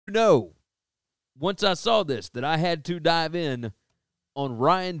know, once I saw this, that I had to dive in on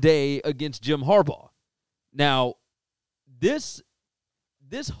Ryan Day against Jim Harbaugh. Now, this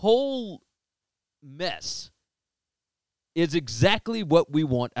whole mess is exactly what we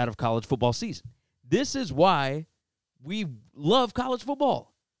want out of college football season. This is why we love college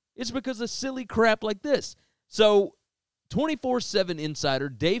football. It's because of silly crap like this. So, 24/7 insider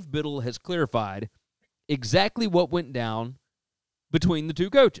Dave Biddle has clarified exactly what went down between the two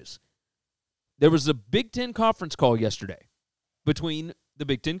coaches. There was a Big Ten conference call yesterday between the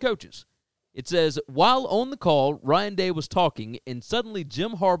Big Ten coaches. It says, while on the call, Ryan Day was talking, and suddenly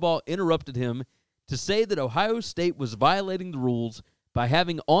Jim Harbaugh interrupted him to say that Ohio State was violating the rules by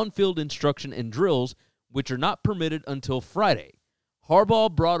having on-field instruction and drills, which are not permitted until Friday.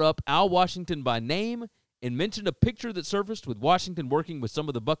 Harbaugh brought up Al Washington by name and mentioned a picture that surfaced with Washington working with some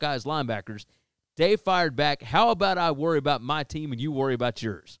of the Buckeyes linebackers. Day fired back, how about I worry about my team and you worry about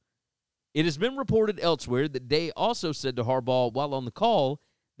yours? It has been reported elsewhere that Day also said to Harbaugh while on the call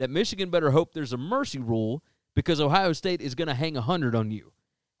that Michigan better hope there's a mercy rule because Ohio State is going to hang 100 on you.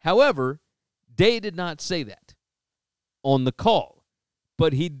 However, Day did not say that on the call,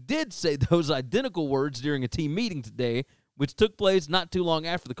 but he did say those identical words during a team meeting today, which took place not too long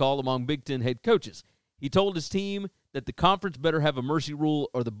after the call among Big Ten head coaches. He told his team that the conference better have a mercy rule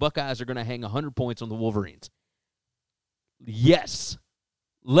or the Buckeyes are going to hang 100 points on the Wolverines. Yes,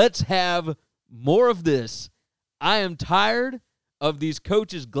 let's have more of this. I am tired of these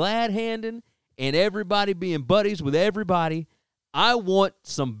coaches glad-handing and everybody being buddies with everybody. I want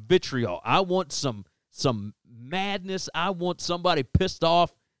some vitriol. I want some madness. I want somebody pissed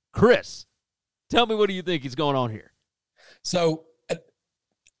off. Chris, tell me, what do you think is going on here? So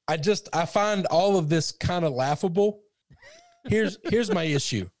I find all of this kind of laughable. Here's my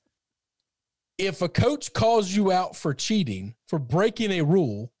issue. If a coach calls you out for cheating, for breaking a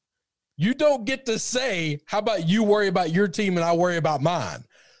rule, you don't get to say, how about you worry about your team and I worry about mine?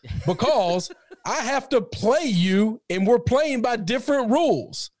 Because I have to play you and we're playing by different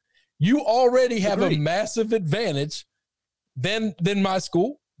rules. You already have a massive advantage than my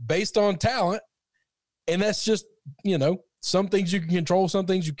school based on talent. And that's just, some things you can control, some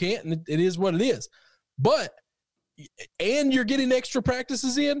things you can't, and it is what it is. And you're getting extra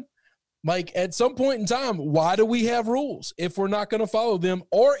practices in. Like, at some point in time, why do we have rules if we're not going to follow them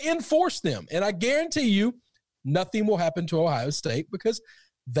or enforce them? And I guarantee you, nothing will happen to Ohio State because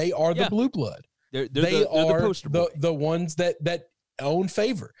they are the blue blood. They are the ones that own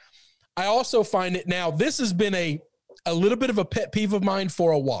favor. I also find it now, this has been a little bit of a pet peeve of mine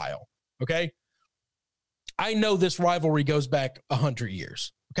for a while, okay? I know this rivalry goes back 100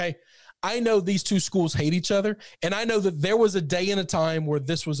 years, okay? I know these two schools hate each other, and I know that there was a day and a time where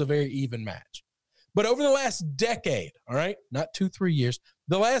this was a very even match. But over the last decade, all right, not 2-3 years,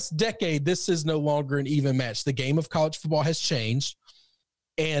 the last decade, this is no longer an even match. The game of college football has changed,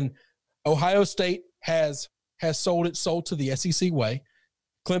 and Ohio State has sold its soul to the SEC way.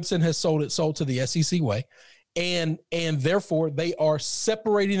 Clemson has sold its soul to the SEC way, and therefore they are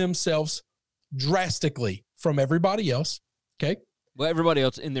separating themselves drastically from everybody else, okay? Well, everybody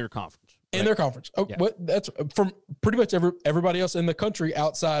else in their conference. Right? In their conference. Oh, yeah. That's from pretty much everybody else in the country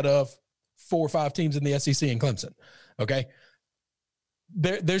outside of 4 or 5 teams in the SEC and Clemson, okay?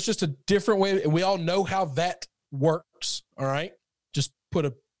 There's just a different way, and we all know how that works, all right? Just put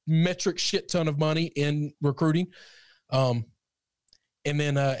a metric shit ton of money in recruiting, and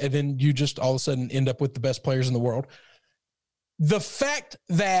then you just all of a sudden end up with the best players in the world. The fact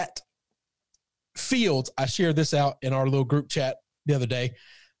that Fields, I shared this out in our little group chat the other day,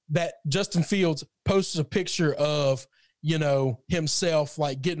 that Justin Fields posts a picture of, himself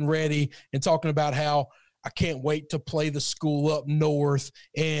like getting ready and talking about how I can't wait to play the school up north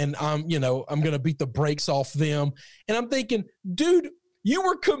and I'm going to beat the brakes off them. And I'm thinking, dude, you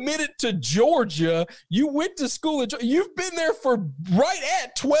were committed to Georgia. You went to school. You've been there for right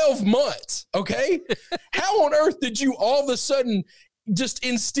at 12 months. Okay. How on earth did you all of a sudden just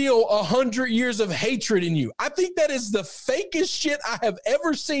instill 100 years of hatred in you? I think that is the fakest shit I have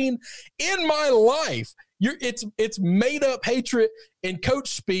ever seen in my life. It's made up hatred and coach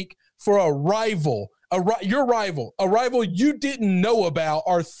speak for a rival, your rival, a rival you didn't know about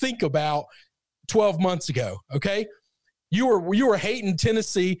or think about 12 months ago. Okay. You were hating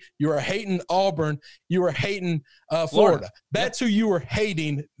Tennessee. You were hating Auburn. You were hating Florida. That's who you were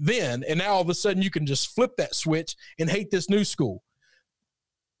hating then. And now all of a sudden you can just flip that switch and hate this new school.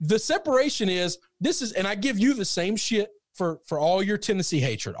 The separation is, and I give you the same shit for all your Tennessee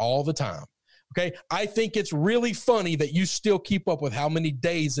hatred all the time. Okay. I think it's really funny that you still keep up with how many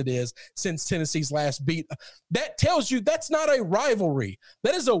days it is since Tennessee's last beat. That tells you that's not a rivalry.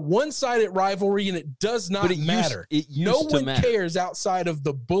 That is a one-sided rivalry, and it does not matter. No one cares outside of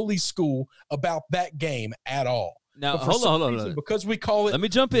the bully school about that game at all. Now, hold on. Because we call it Let me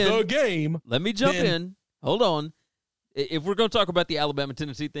jump in. The game. Let me jump in. Hold on. If we're going to talk about the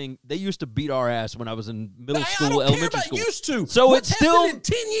Alabama-Tennessee thing, they used to beat our ass when I was in middle school, elementary school. Used to. So What's it's still in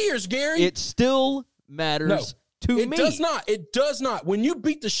 10 years, Gary. It still matters to me. It does not. It does not. When you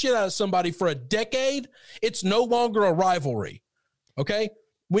beat the shit out of somebody for a decade, it's no longer a rivalry. Okay?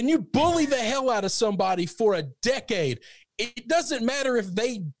 When you bully the hell out of somebody for a decade, it doesn't matter if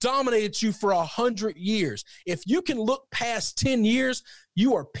they dominated you for 100 years. If you can look past 10 years,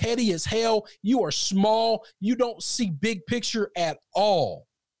 you are petty as hell. You are small. You don't see big picture at all.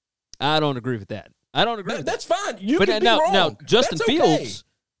 I don't agree with that. That's fine. You can be wrong. Now, Justin That's Fields,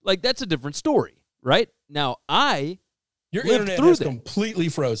 like, that's a different story, right? Now, your internet has completely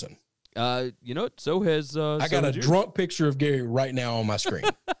frozen. You know what? So has I got a drunk picture of Gary right now on my screen.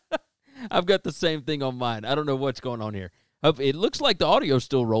 I've got the same thing on mine. I don't know what's going on here. It looks like the audio's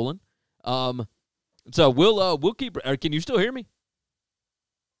still rolling. So we'll keep. Can you still hear me?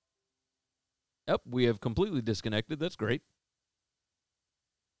 Yep, we have completely disconnected. That's great.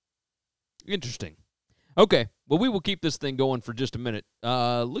 Interesting. Okay, well, we will keep this thing going for just a minute.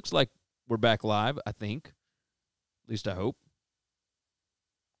 Looks like we're back live, I think. At least I hope.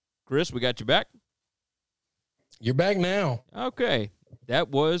 Chris, we got you back? You're back now. Okay, that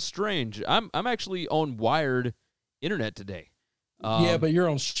was strange. I'm actually on wired internet today. Yeah, but you're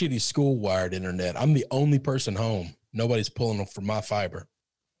on shitty school wired internet. I'm the only person home. Nobody's pulling them from my fiber.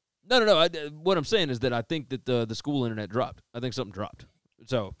 No. What I'm saying is that I think that the school internet dropped. I think something dropped.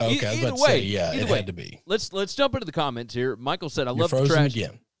 So okay, either way, it had to be. Let's jump into the comments here. Michael said, "I You're love the frozen trash."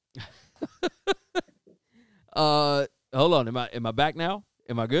 Again. Hold on. Am I back now?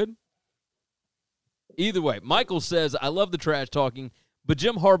 Am I good? Either way, Michael says, "I love the trash talking, but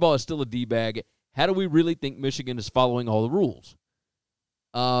Jim Harbaugh is still a D-bag. How do we really think Michigan is following all the rules?"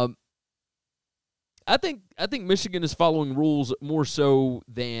 I think Michigan is following rules more so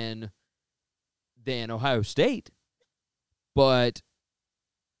than Ohio State. But,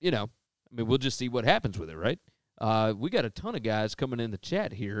 we'll just see what happens with it, right? We got a ton of guys coming in the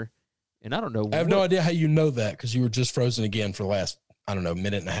chat here, and I don't know. I have no idea how you know that because you were just frozen again for the last,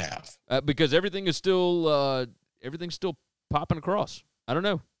 minute and a half. Because everything's still popping across. I don't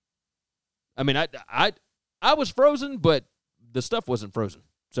know. I mean, I was frozen, but the stuff wasn't frozen.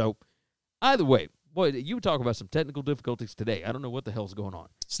 So, either way, boy, you would talk about some technical difficulties today. I don't know what the hell's going on.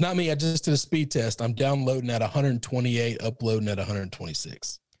 It's not me. I just did a speed test. I'm downloading at 128, uploading at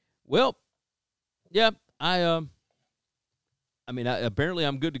 126. Well, yeah, apparently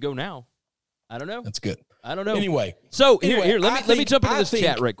I'm good to go now. I don't know. That's good. I don't know. Anyway, here, let me jump into this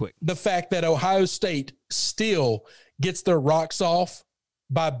chat right quick. The fact that Ohio State still gets their rocks off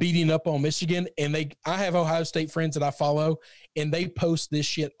by beating up on Michigan, and I have Ohio State friends that I follow, and they post this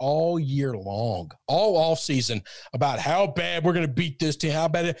shit all year long, all off season, about how bad we're going to beat this team, how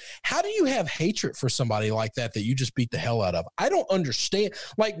bad. How do you have hatred for somebody like that you just beat the hell out of? I don't understand.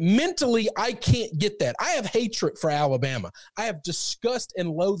 Like, mentally, I can't get that. I have hatred for Alabama. I have disgust and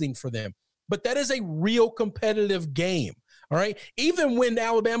loathing for them, but that is a real competitive game. All right. Even when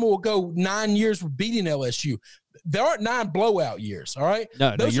Alabama will go 9 years with beating LSU, there aren't 9 blowout years. All right.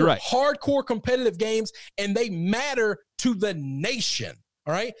 Those you're are right. Hardcore competitive games, and they matter to the nation.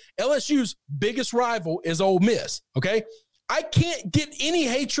 All right. LSU's biggest rival is Ole Miss. Okay. I can't get any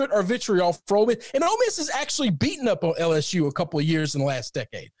hatred or vitriol for Ole Miss. And Ole Miss has actually beaten up on LSU a couple of years in the last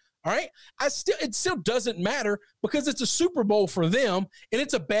decade. All right. It still doesn't matter because it's a Super Bowl for them and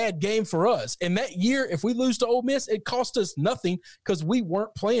it's a bad game for us. And that year, if we lose to Ole Miss, it cost us nothing because we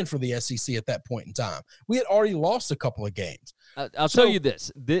weren't playing for the SEC at that point in time. We had already lost a couple of games. I'll tell you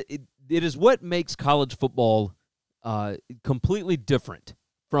this. It is what makes college football completely different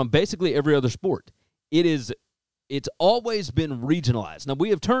from basically every other sport. It's always been regionalized. Now, we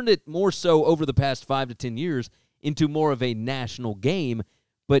have turned it more so over the past 5 to 10 years into more of a national game,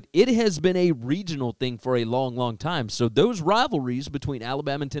 but it has been a regional thing for a long, long time. So those rivalries between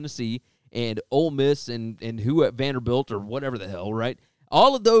Alabama and Tennessee and Ole Miss and who at Vanderbilt or whatever the hell, right?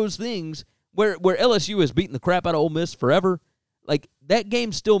 All of those things where LSU has beaten the crap out of Ole Miss forever, like that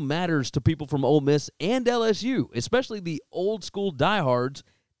game still matters to people from Ole Miss and LSU, especially the old school diehards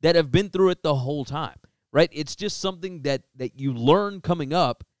that have been through it the whole time, right? It's just something that you learn coming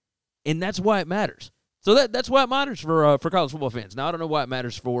up, and that's why it matters. So that's why it matters for college football fans. Now, I don't know why it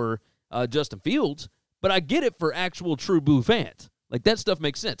matters for Justin Fields, but I get it for actual true blue fans, Like, that stuff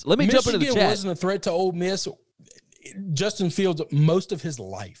makes sense. Let me jump into the chat. Michigan wasn't a threat to Ole Miss, Justin Fields, most of his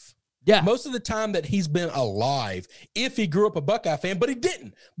life. Yeah. Most of the time that he's been alive, if he grew up a Buckeye fan, but he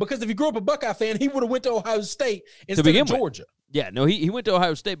didn't. Because if he grew up a Buckeye fan, he would have went to Ohio State instead of Georgia. Yeah, no, he went to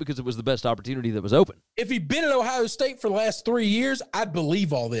Ohio State because it was the best opportunity that was open. If he'd been at Ohio State for the last 3 years, I'd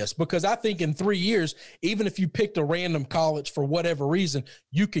believe all this, because I think in 3 years, even if you picked a random college for whatever reason,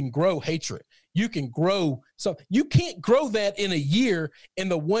 you can grow hatred. You can grow. So you can't grow that in a year,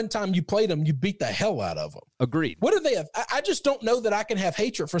 and the one time you played them, you beat the hell out of them. Agreed. What do they have? I just don't know that I can have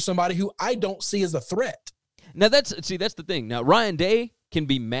hatred for somebody who I don't see as a threat. Now, that's the thing. Now, Ryan Day can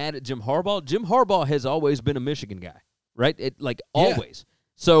be mad at Jim Harbaugh. Jim Harbaugh has always been a Michigan guy, right? Always.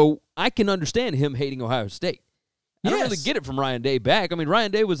 So I can understand him hating Ohio State. I don't really get it from Ryan Day back. I mean,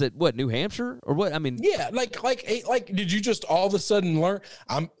 Ryan Day was at, what, New Hampshire? Or what? I mean. Yeah, like, did you just all of a sudden learn,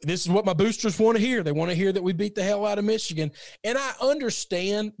 this is what my boosters want to hear. They want to hear that we beat the hell out of Michigan. And I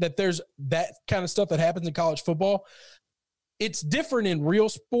understand that there's that kind of stuff that happens in college football. It's different in real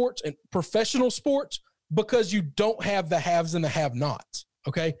sports and professional sports because you don't have the haves and the have-nots.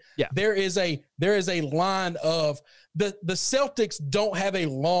 Okay. Yeah. There is a line of the Celtics don't have a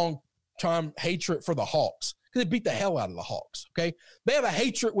long-time hatred for the Hawks because they beat the hell out of the Hawks. Okay. They have a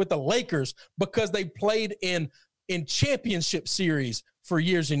hatred with the Lakers because they played in championship series for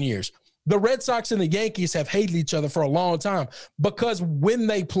years and years. The Red Sox and the Yankees have hated each other for a long time because when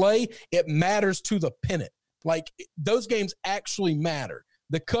they play, it matters to the pennant. Like, those games actually matter.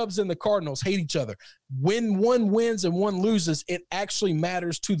 The Cubs and the Cardinals hate each other. When one wins and one loses, it actually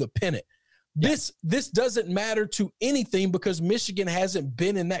matters to the pennant. Yeah. This doesn't matter to anything because Michigan hasn't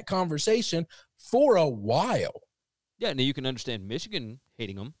been in that conversation for a while. Yeah, now you can understand Michigan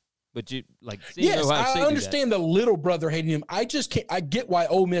hating them, but you yes, I understand the little brother hating him. I just can't. I get why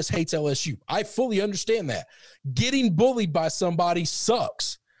Ole Miss hates LSU. I fully understand that. Getting bullied by somebody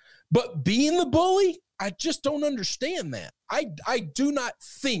sucks, but being the bully, I just don't understand that. I do not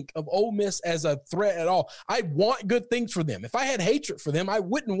think of Ole Miss as a threat at all. I want good things for them. If I had hatred for them, I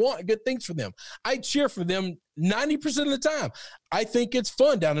wouldn't want good things for them. I cheer for them 90% of the time. I think it's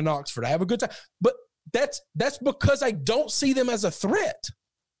fun down in Oxford. I have a good time. But that's because I don't see them as a threat.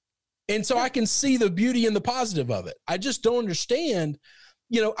 And so I can see the beauty and the positive of it. I just don't understand.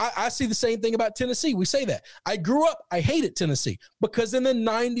 You know, I see the same thing about Tennessee. We say that. I grew up, I hated Tennessee because in the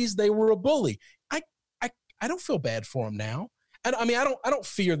 90s they were a bully. I don't feel bad for them now. And I mean, I don't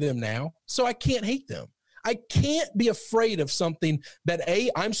fear them now, so I can't hate them. I can't be afraid of something that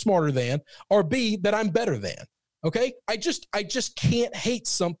A, I'm smarter than, or B, that I'm better than. Okay? I just can't hate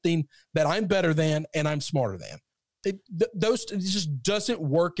something that I'm better than and I'm smarter than. It just doesn't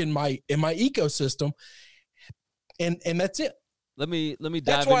work in my ecosystem. And that's it. Let me dive into the chat.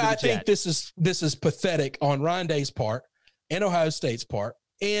 That's why I think this is pathetic on Ryan Day's part and Ohio State's part.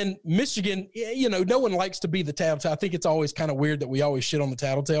 And Michigan, you know, no one likes to be the tattletale. I think it's always kind of weird that we always shit on the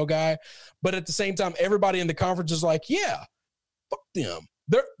tattletale guy. But at the same time, everybody in the conference is like, yeah, fuck them.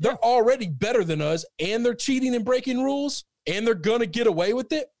 They're already better than us, and they're cheating and breaking rules, and they're going to get away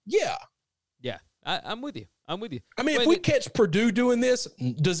with it. Yeah. Yeah, I'm with you. I mean, if we catch Purdue doing this,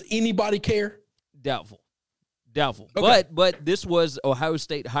 does anybody care? Doubtful. Okay. But this was Ohio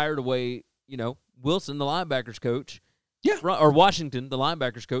State hired away, you know, Wilson, the linebackers coach. Yeah. Or Washington, the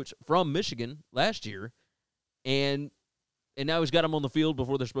linebackers coach from Michigan last year. And now he's got them on the field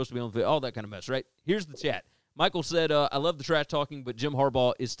before they're supposed to be on the field. All that kind of mess, right? Here's the chat. Michael said, I love the trash talking, but Jim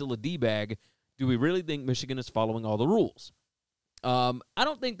Harbaugh is still a D-bag. Do we really think Michigan is following all the rules? I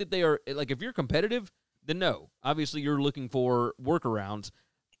don't think that they are. Like, if you're competitive, then no. Obviously, you're looking for workarounds.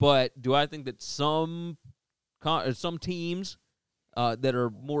 But do I think that some teams that are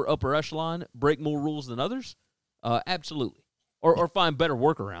more upper echelon break more rules than others? Absolutely. Or find better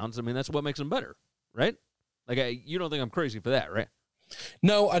workarounds. I mean, that's what makes them better, right? Like, you don't think I'm crazy for that, right?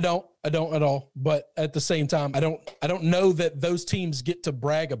 No, I don't at all. But at the same time, I don't know that those teams get to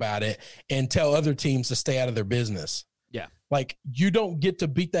brag about it and tell other teams to stay out of their business. Yeah. Like, you don't get to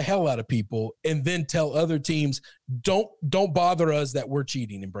beat the hell out of people and then tell other teams, don't bother us that we're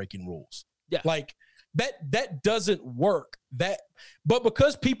cheating and breaking rules. Yeah. Like, that doesn't work. But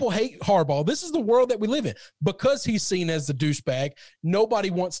because people hate Harbaugh, this is the world that we live in. Because he's seen as the douchebag, nobody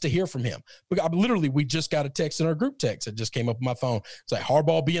wants to hear from him. Literally, we just got a text in our group text. It just came up on my phone. It's like,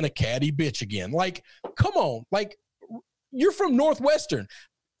 Harbaugh being a catty bitch again. Like, come on. Like, you're from Northwestern.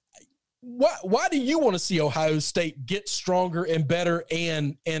 Why do you want to see Ohio State get stronger and better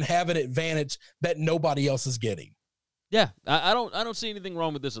and have an advantage that nobody else is getting? Yeah, I don't see anything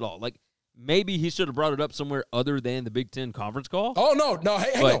wrong with this at all. Like, maybe he should have brought it up somewhere other than the Big Ten conference call. Oh no,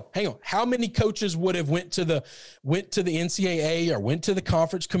 hang on. How many coaches would have went to the NCAA or went to the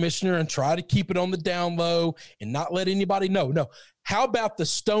conference commissioner and try to keep it on the down low and not let anybody know? No. How about the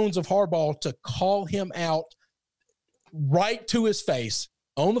stones of Harbaugh to call him out right to his face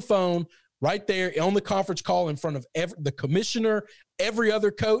on the phone, right there on the conference call in front of the commissioner, every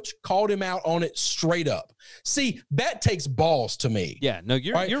other coach, called him out on it straight up. See, that takes balls to me. Yeah, no,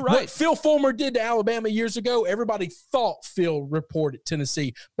 you're right. What Phil Fulmer did to Alabama years ago, everybody thought Phil reported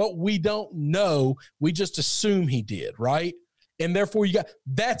Tennessee, but we don't know. We just assume he did, right? And therefore,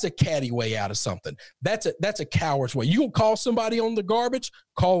 that's a catty way out of something. That's a coward's way. You gonna call somebody on the garbage?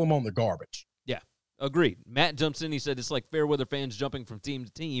 Call them on the garbage. Yeah, agreed. Matt jumps in. He said it's like fair weather fans jumping from team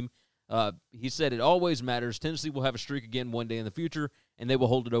to team. He said it always matters. Tennessee will have a streak again one day in the future, and they will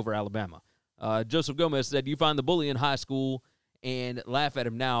hold it over Alabama. Joseph Gomez said, you find the bully in high school and laugh at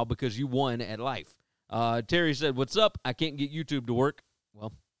him now because you won at life. Terry said, what's up? I can't get YouTube to work.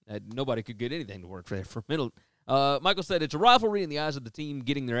 Well, nobody could get anything to work for a minute. Michael said, it's a rivalry in the eyes of the team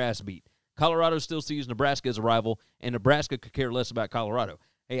getting their ass beat. Colorado still sees Nebraska as a rival, and Nebraska could care less about Colorado.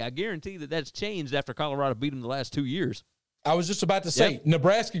 Hey, I guarantee that's changed after Colorado beat them the last 2 years. I was just about to say, yep.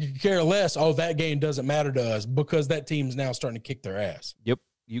 Nebraska could care less. Oh, that game doesn't matter to us because that team's now starting to kick their ass. Yep,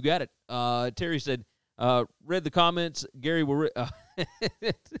 you got it. Terry said, read the comments. Gary,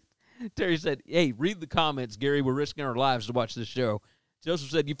 Terry said, hey, read the comments. Gary, we're risking our lives to watch this show.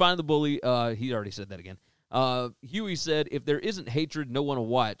 Joseph said, you find the bully. He already said that again. Huey said, if there isn't hatred, no one will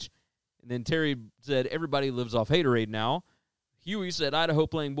watch. And then Terry said, everybody lives off haterade now. Huey said, Idaho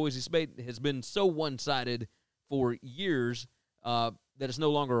playing Boise State has been so one-sided for years that it's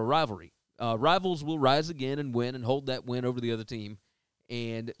no longer a rivalry. Rivals will rise again and win and hold that win over the other team.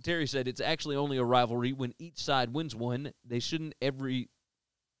 And Terry said it's actually only a rivalry when each side wins one. They shouldn't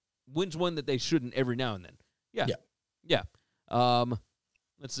wins one that they shouldn't every now and then. Yeah.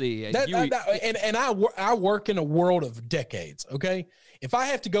 Let's see. I work in a world of decades, okay? If I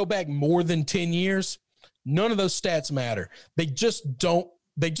have to go back more than 10 years, none of those stats matter. They just don't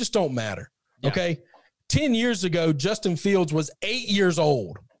matter, okay? 10 years ago, Justin Fields was 8 years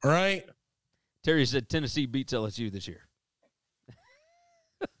old, all right? Terry said Tennessee beats LSU this year.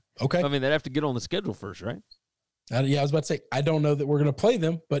 Okay. I mean, they'd have to get on the schedule first, right? I was about to say, I don't know that we're going to play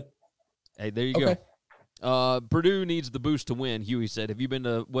them, but. Hey, there you go. Purdue needs the boost to win, Huey said. Have you been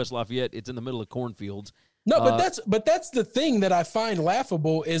to West Lafayette? It's in the middle of cornfields. No, but that's the thing that I find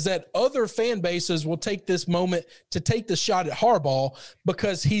laughable is that other fan bases will take this moment to take the shot at Harbaugh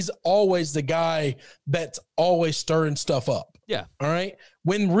because he's always the guy that's always stirring stuff up. Yeah. All right.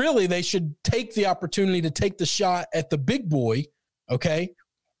 When really they should take the opportunity to take the shot at the big boy. Okay.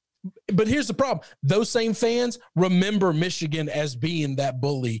 But here's the problem. Those same fans remember Michigan as being that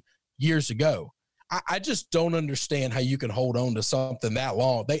bully years ago. I just don't understand how you can hold on to something that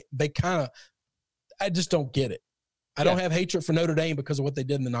long. They kind of, I just don't get it. I don't have hatred for Notre Dame because of what they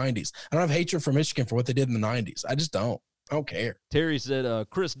did in the 90s. I don't have hatred for Michigan for what they did in the 90s. I just don't. I don't care. Terry said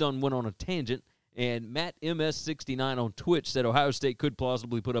Chris Dunn went on a tangent, and Matt MS69 on Twitch said Ohio State could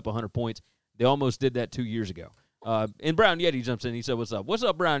plausibly put up 100 points. They almost did that 2 years ago. And Brown Yeti jumps in. He said, what's up? What's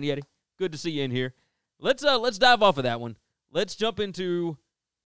up, Brown Yeti? Good to see you in here. Let's dive off of that one. Let's jump into